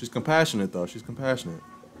 She's compassionate, though. She's compassionate.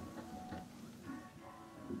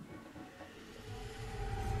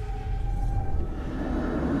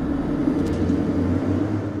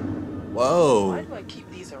 Whoa. Why do I keep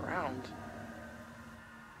these around?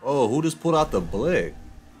 Oh, who just pulled out the blick?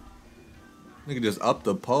 Nigga just upped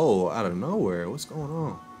the pole out of nowhere. What's going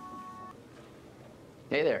on?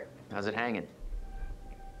 Hey there. How's it hanging?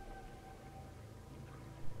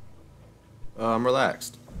 I'm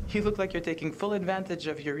relaxed. You look like you're taking full advantage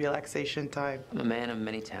of your relaxation time. I'm a man of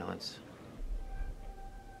many talents.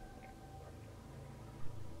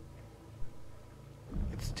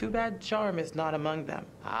 It's too bad charm is not among them.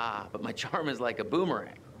 Ah, but my charm is like a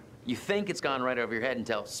boomerang. You think it's gone right over your head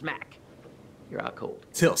until smack. You're out cold.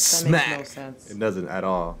 Till That smack. makes no sense. It doesn't at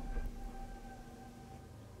all.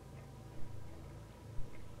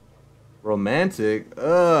 Romantic?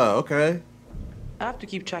 Okay. I have to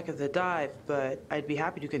keep track of the dive, but I'd be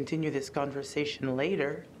happy to continue this conversation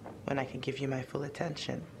later when I can give you my full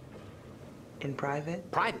attention. In private?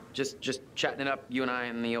 Private. Just chatting it up, you and I,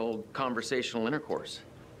 in the old conversational intercourse.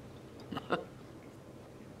 I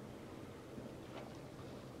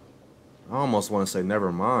almost want to say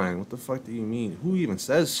never mind. What the fuck do you mean? Who even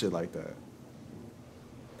says shit like that?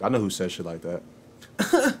 I know who says shit like that.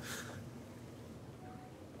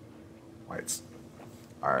 Whites.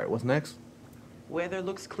 All right, what's next? Weather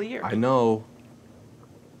looks clear. I know.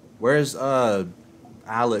 Where's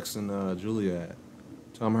Alex and Julia at?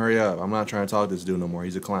 Tell him hurry up. I'm not trying to talk to this dude no more.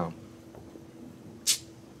 He's a clown.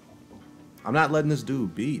 I'm not letting this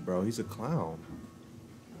dude beat, bro. He's a clown.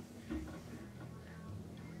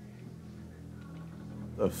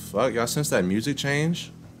 The fuck? Y'all sense that music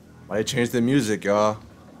change? Why they changed the music, y'all?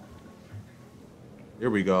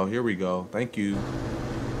 Here we go. Here we go. Thank you.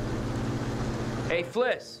 Hey,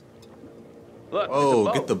 Fliss. Look,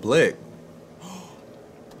 oh, get the blick.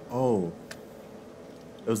 Oh.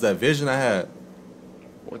 It was that vision I had.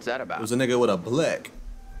 What's that about? It was a nigga with a blick.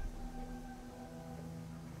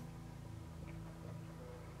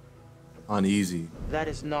 Uneasy. That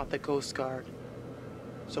is not the Coast Guard.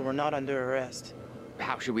 So we're not under arrest.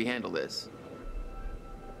 How should we handle this?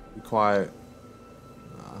 Be quiet.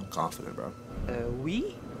 Nah, I'm confident, bro.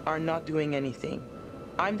 We are not doing anything.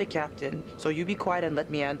 I'm the captain, so you be quiet and let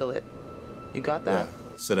me handle it. You got that?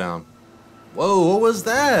 Yeah, sit down. Whoa, what was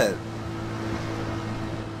that?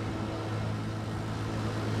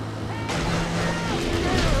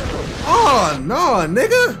 Oh, no,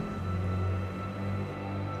 nigga.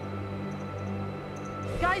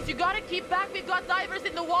 Guys, you gotta keep back. We've got divers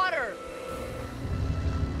in the water.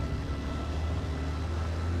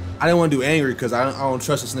 I didn't want to do angry because I don't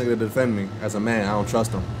trust this nigga to defend me. As a man, I don't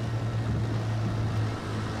trust him.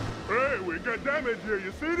 Hey, we got damage here.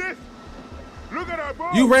 You see this? Look at our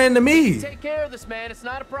boat. You ran to me. Take care of this, man. It's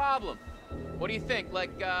not a problem. What do you think?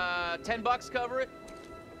 Like, $10 cover it?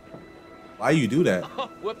 Why you do that? Oh,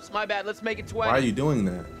 whoops, my bad. Let's make it 20. Why are you doing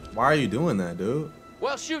that? Why are you doing that, dude?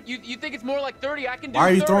 Well, shoot, you think it's more like 30? I can do Why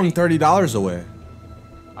are you 30. throwing $30 away?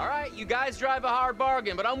 All right, you guys drive a hard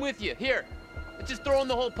bargain, but I'm with you. Here, let's just throw in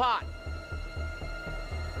the whole pot.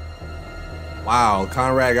 Wow,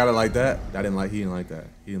 Conrad got it like that? He didn't like that.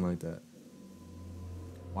 He didn't like that.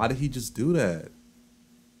 Why did he just do that?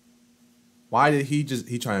 Why did he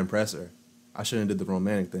try to impress her? I shouldn't have did the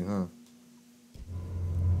romantic thing, huh?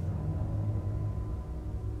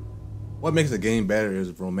 What makes a game better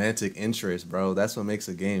is romantic interest, bro. That's what makes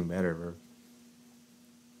a game better, bro.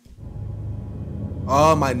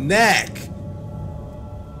 Oh, my neck!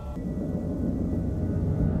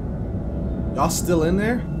 Y'all still in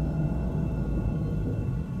there?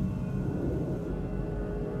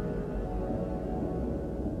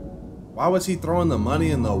 Why was he throwing the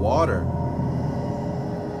money in the water?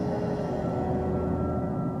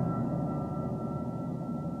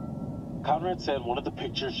 Conrad said one of the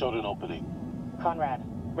pictures showed an opening. Conrad,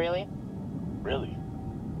 really? Really?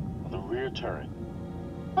 On the rear turret.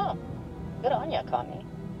 Huh. Good on ya, Connie.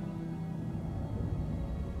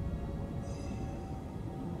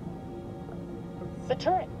 The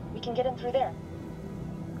turret. We can get in through there.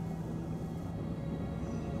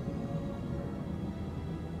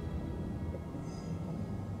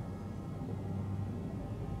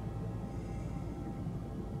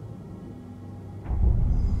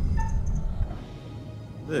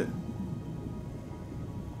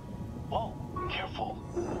 Whoa, careful.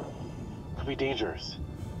 Could be dangerous.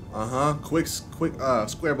 Uh-huh. Quick,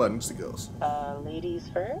 square button to goes. Ladies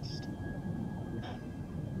first?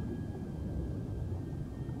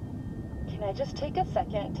 Can I just take a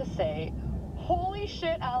second to say, holy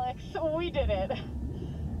shit, Alex, we did it.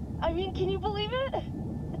 I mean, can you believe it?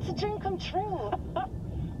 It's a dream come true.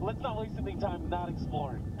 Let's not waste any time not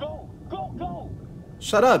exploring. Go, go, go!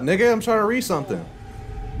 Shut up, nigga. I'm trying to read something.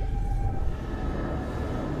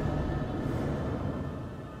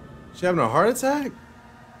 She having a heart attack?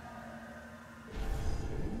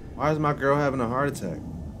 Why is my girl having a heart attack?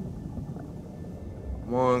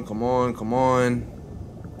 Come on, come on, come on.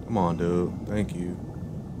 Come on, dude. Thank you.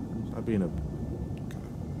 Stop being a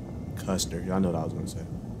Custer. Y'all know what I was gonna say.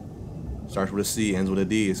 Starts with a C, ends with a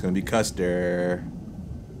D. It's gonna be Custer.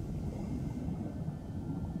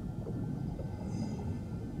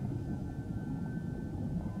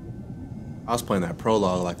 I was playing that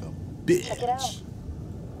Prologue like a bitch. Check it out.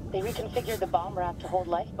 They reconfigured the bomb rack to hold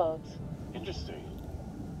lifeboats. Interesting.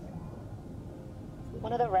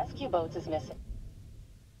 One of the rescue boats is missing.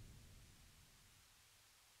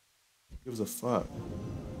 Gives a fuck.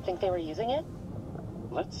 Think they were using it?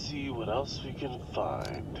 Let's see what else we can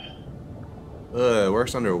find. It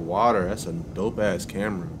works underwater. That's a dope ass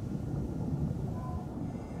camera.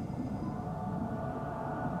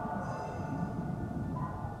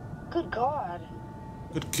 Good God.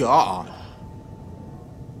 Good God.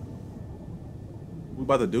 What we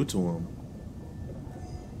about to do to him?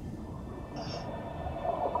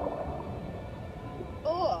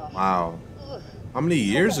 Ugh. Wow. Ugh. How many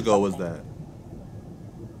years ago was that?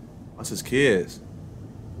 That's his kids.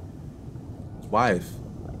 His wife.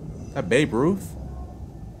 Is that Babe Ruth?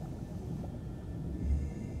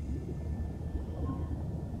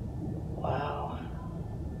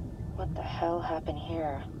 happen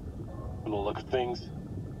here? From the look of things,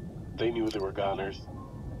 they knew they were goners.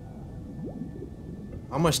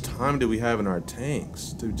 How much time do we have in our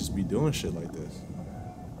tanks to just be doing shit like this?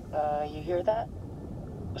 You hear that?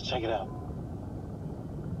 Let's check it out.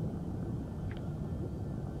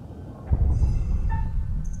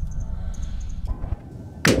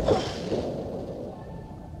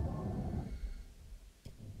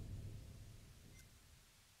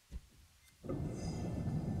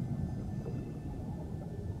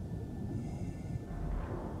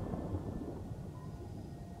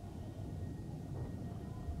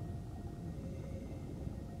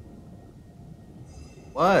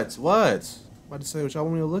 What? What? I'm about to say what y'all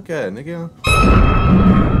want me to look at, nigga.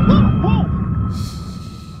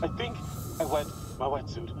 I think I wet my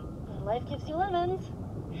wetsuit. Life gives you lemons.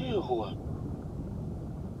 Ew.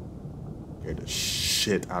 Scared the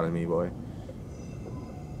shit out of me, boy.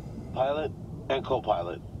 Pilot and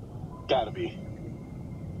co-pilot. Gotta be.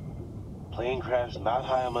 Plane crash not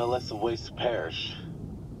high on my list of ways to perish.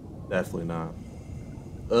 Definitely not.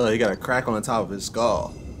 Ugh, he got a crack on the top of his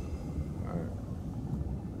skull. Alright.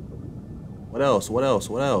 What else? What else?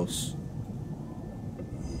 What else?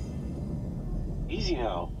 Easy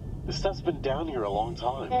now. This stuff's been down here a long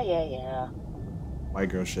time. Yeah. White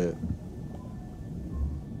girl shit.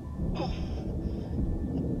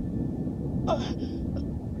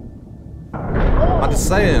 I'm just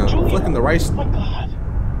saying, I'm flicking the right. Oh my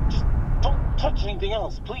God. Just don't touch anything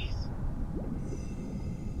else, please.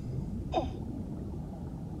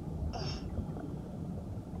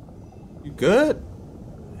 You good?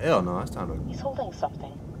 Hell no, it's time to. He's holding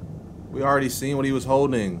something. We already seen what he was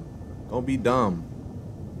holding. Don't be dumb.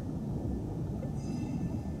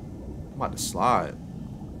 I'm about to slide.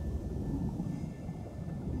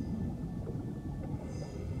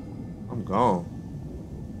 I'm gone.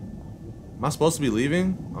 Am I supposed to be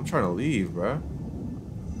leaving? I'm trying to leave, bruh.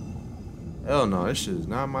 Hell no, this shit is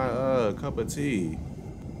not my cup of tea.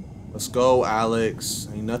 Let's go, Alex.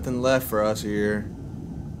 Ain't nothing left for us here.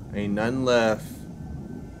 Ain't nothing left.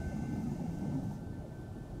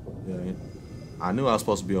 Yeah, I knew I was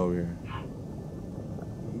supposed to be over here.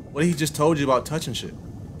 What he just told you about touching shit?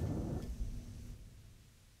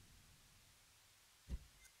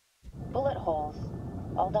 Bullet holes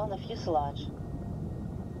all down the fuselage.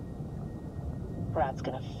 Brad's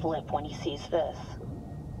gonna flip when he sees this.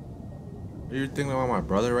 Are you thinking about my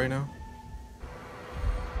brother right now?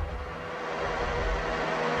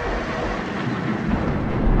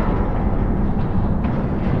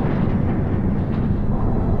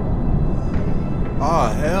 Oh,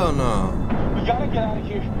 hell no. We gotta get out of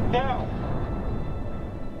here now.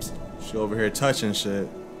 She over here touching shit.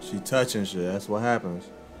 She touching shit. That's what happens.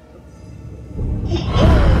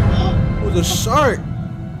 It was a shark.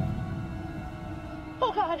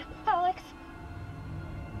 Oh God, Alex.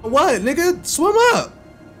 What, nigga? Swim up.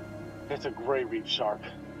 It's a gray reef shark.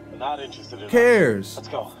 I'm not interested in Who cares? Let's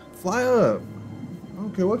go. Fly up. I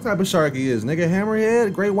don't care what type of shark he is. Nigga,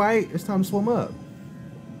 hammerhead, great white. It's time to swim up.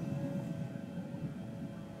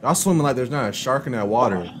 Y'all swimming like there's not a shark in that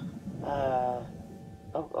water. Oh,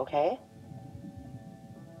 okay.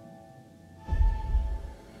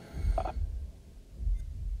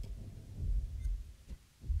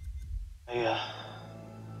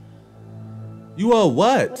 You what?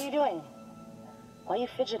 What are you doing? Why are you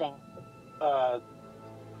fidgeting? I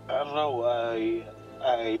don't know.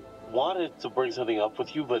 I wanted to bring something up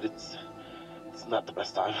with you, but it's not the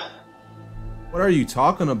best time. What are you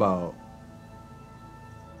talking about?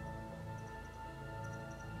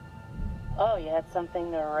 Oh, you had something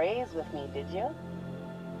to raise with me, did you?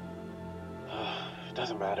 It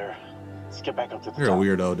doesn't matter. Let's get back up to the You're top. a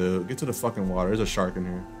weirdo, dude. Get to the fucking water. There's a shark in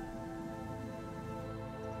here.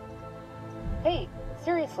 Hey,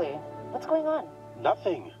 seriously, what's going on?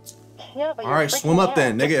 Nothing. Yeah, but All right, swim up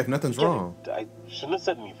then, nigga, if nothing's wrong. I shouldn't have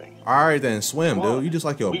said anything. All right, then swim, Come on. dude. You just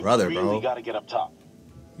like your We brother, really bro. gotta get up top.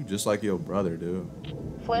 You just like your brother, dude.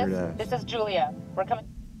 Flip, Weird ass. this is Julia. We're coming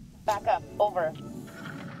back up. Over.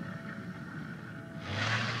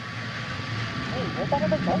 Hey, where'd that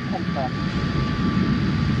other boat come from?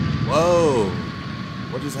 Whoa.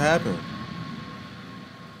 What just happened?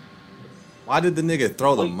 Why did the nigga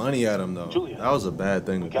throw the money at him, though? Julia, that was a bad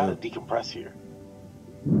thing to We gotta do. decompress here.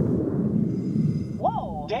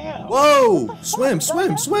 Whoa! Damn! Whoa! Swim,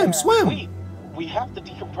 swim, swim, swim! Wait, we have to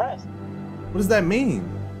decompress. What does that mean?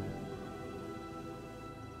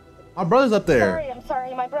 My brother's up there. Sorry, I'm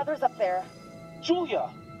sorry. My brother's up there. Julia,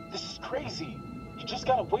 this is crazy. You just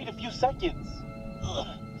gotta wait a few seconds.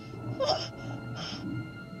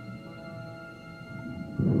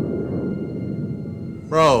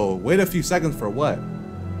 Bro, wait a few seconds for what?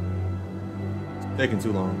 Taking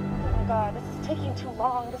too long. Oh my god, this is taking too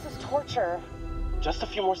long. This is torture. Just a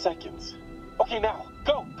few more seconds. Okay, now,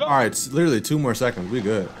 go, go! Alright, it's literally 2 more seconds. We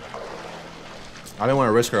good. I didn't want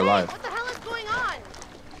to risk her life. What the hell is going on?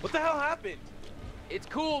 What the hell happened? It's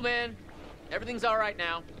cool, man. Everything's all right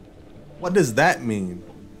now. What does that mean?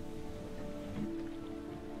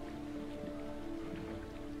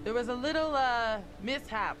 There was a little,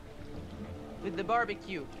 mishap with the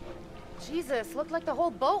barbecue. Jesus, looked like the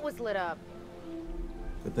whole boat was lit up.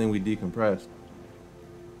 Good thing we decompressed.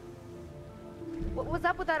 What was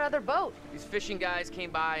up with that other boat? These fishing guys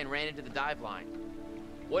came by and ran into the dive line.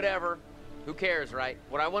 Whatever. Who cares, right?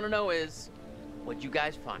 What I want to know is, what'd you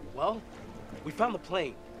guys find? Well, we found the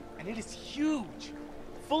plane, and it is huge,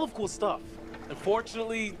 full of cool stuff.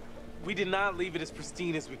 Unfortunately, we did not leave it as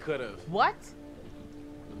pristine as we could have. What?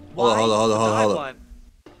 Hold on.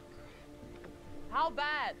 How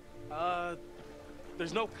bad?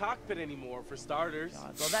 There's no cockpit anymore, for starters.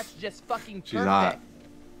 Well, that's just fucking She's hot. perfect.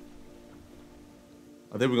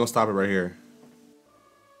 I think we're gonna stop it right here.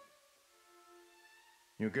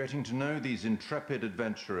 You're getting to know these intrepid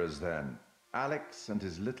adventurers then. Alex and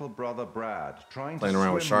his little brother Brad, trying Playing to around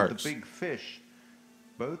swim with sharks. the big fish.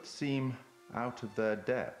 Both seem out of their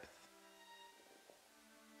depth.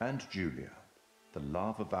 And Julia, the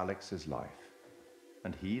love of Alex's life,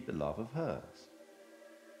 and he the love of hers.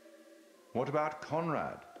 What about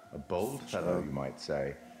Conrad? A bold fellow, you might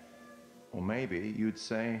say. Or maybe you'd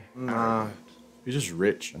say Nah, arrogant. you're just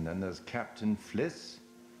rich. And then there's Captain Fliss,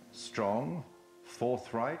 strong,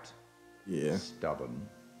 forthright, Yeah. stubborn.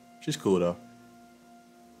 She's cool though.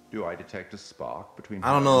 Do I detect a spark between?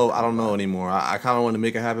 I don't know. I don't know anymore. I kind of want to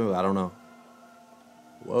make it happen, but I don't know.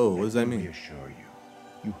 Whoa, what does that Let me mean? reassure you,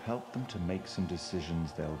 you help them to make some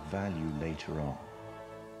decisions they'll value later on.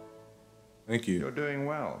 Thank you. You're doing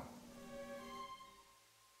well.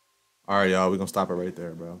 All right, y'all. We're gonna stop it right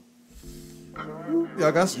there, bro.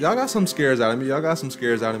 Y'all got some scares out of me. Y'all got some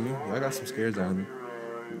scares out of me. Y'all got some scares out of me.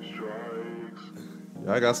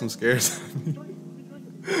 Y'all got some scares out of me.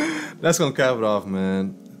 That's gonna cap it off,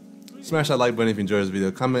 man. Smash that like button if you enjoyed this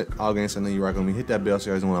video. Comment all games and then you rock with me. Hit that bell so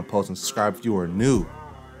you guys know when I post, and subscribe if you are new.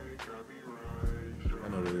 I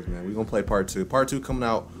know what it is, man. We're gonna play part 2. Part 2 coming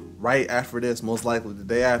out right after this, most likely the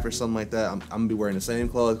day after, something like that. I'm gonna be wearing the same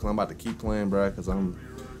clothes because I'm about to keep playing, bro. Because I'm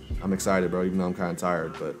excited, bro. Even though I'm kind of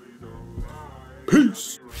tired, but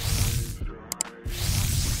peace.